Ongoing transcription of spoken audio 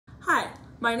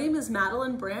My name is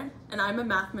Madeline Brandt, and I'm a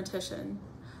mathematician.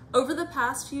 Over the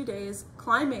past few days,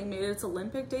 climbing made its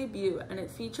Olympic debut, and it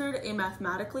featured a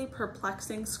mathematically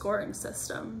perplexing scoring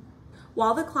system.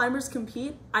 While the climbers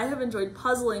compete, I have enjoyed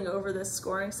puzzling over this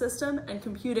scoring system and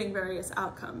computing various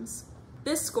outcomes.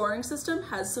 This scoring system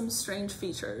has some strange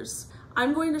features.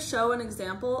 I'm going to show an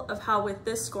example of how with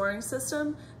this scoring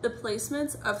system, the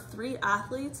placements of 3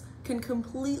 athletes can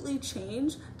completely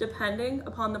change depending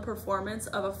upon the performance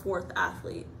of a 4th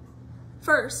athlete.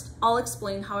 First, I'll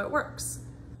explain how it works.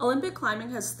 Olympic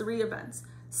climbing has 3 events: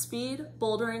 speed,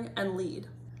 bouldering, and lead.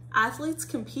 Athletes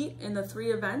compete in the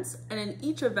 3 events, and in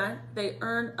each event, they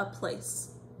earn a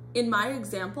place. In my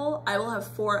example, I will have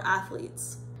 4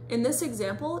 athletes. In this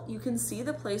example, you can see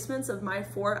the placements of my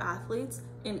 4 athletes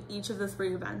in each of the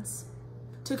 3 events.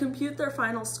 To compute their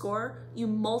final score, you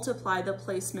multiply the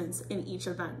placements in each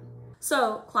event.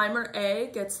 So, climber A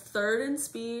gets 3rd in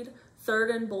speed,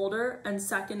 3rd in boulder, and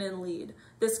 2nd in lead.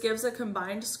 This gives a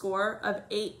combined score of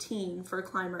 18 for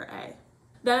climber A.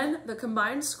 Then, the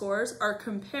combined scores are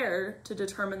compared to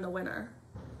determine the winner.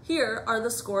 Here are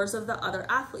the scores of the other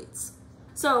athletes.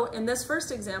 So, in this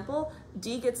first example,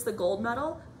 D gets the gold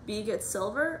medal, B gets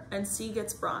silver, and C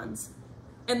gets bronze.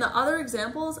 In the other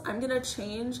examples, I'm going to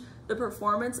change the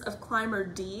performance of climber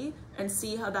D and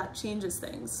see how that changes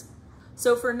things.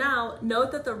 So for now,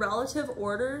 note that the relative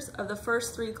orders of the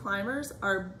first 3 climbers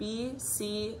are B,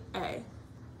 C, A.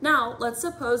 Now, let's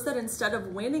suppose that instead of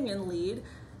winning in lead,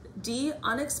 D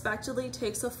unexpectedly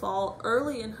takes a fall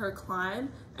early in her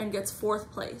climb and gets 4th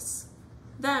place.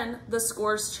 Then the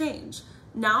scores change.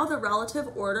 Now the relative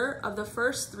order of the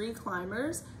first 3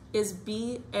 climbers is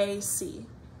B, A, C.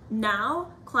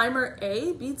 Now, climber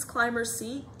A beats climber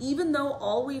C, even though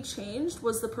all we changed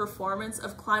was the performance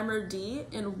of climber D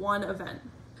in one event.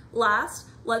 Last,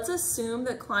 let's assume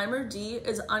that climber D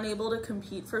is unable to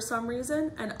compete for some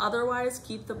reason and otherwise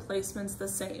keep the placements the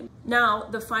same. Now,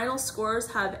 the final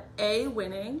scores have A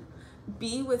winning,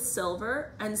 B with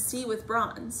silver, and C with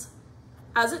bronze.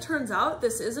 As it turns out,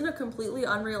 this isn't a completely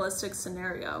unrealistic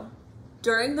scenario.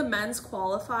 During the men's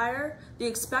qualifier, the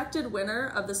expected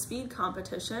winner of the speed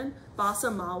competition,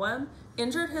 Basa Mawem,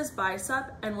 injured his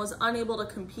bicep and was unable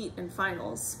to compete in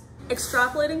finals.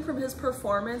 Extrapolating from his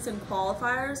performance in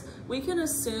qualifiers, we can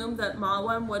assume that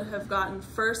Mawem would have gotten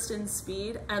 1st in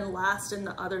speed and last in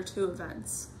the other 2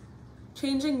 events.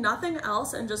 Changing nothing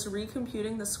else and just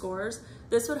recomputing the scores,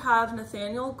 this would have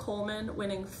Nathaniel Coleman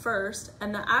winning 1st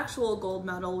and the actual gold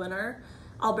medal winner,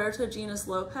 Alberto Ginas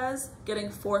Lopez, getting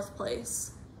 4th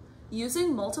place.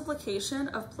 Using multiplication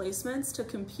of placements to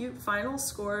compute final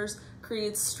scores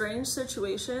creates strange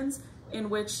situations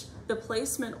in which the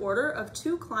placement order of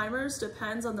 2 climbers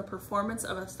depends on the performance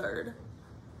of a 3rd.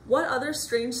 What other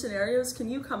strange scenarios can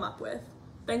you come up with?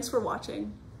 Thanks for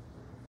watching.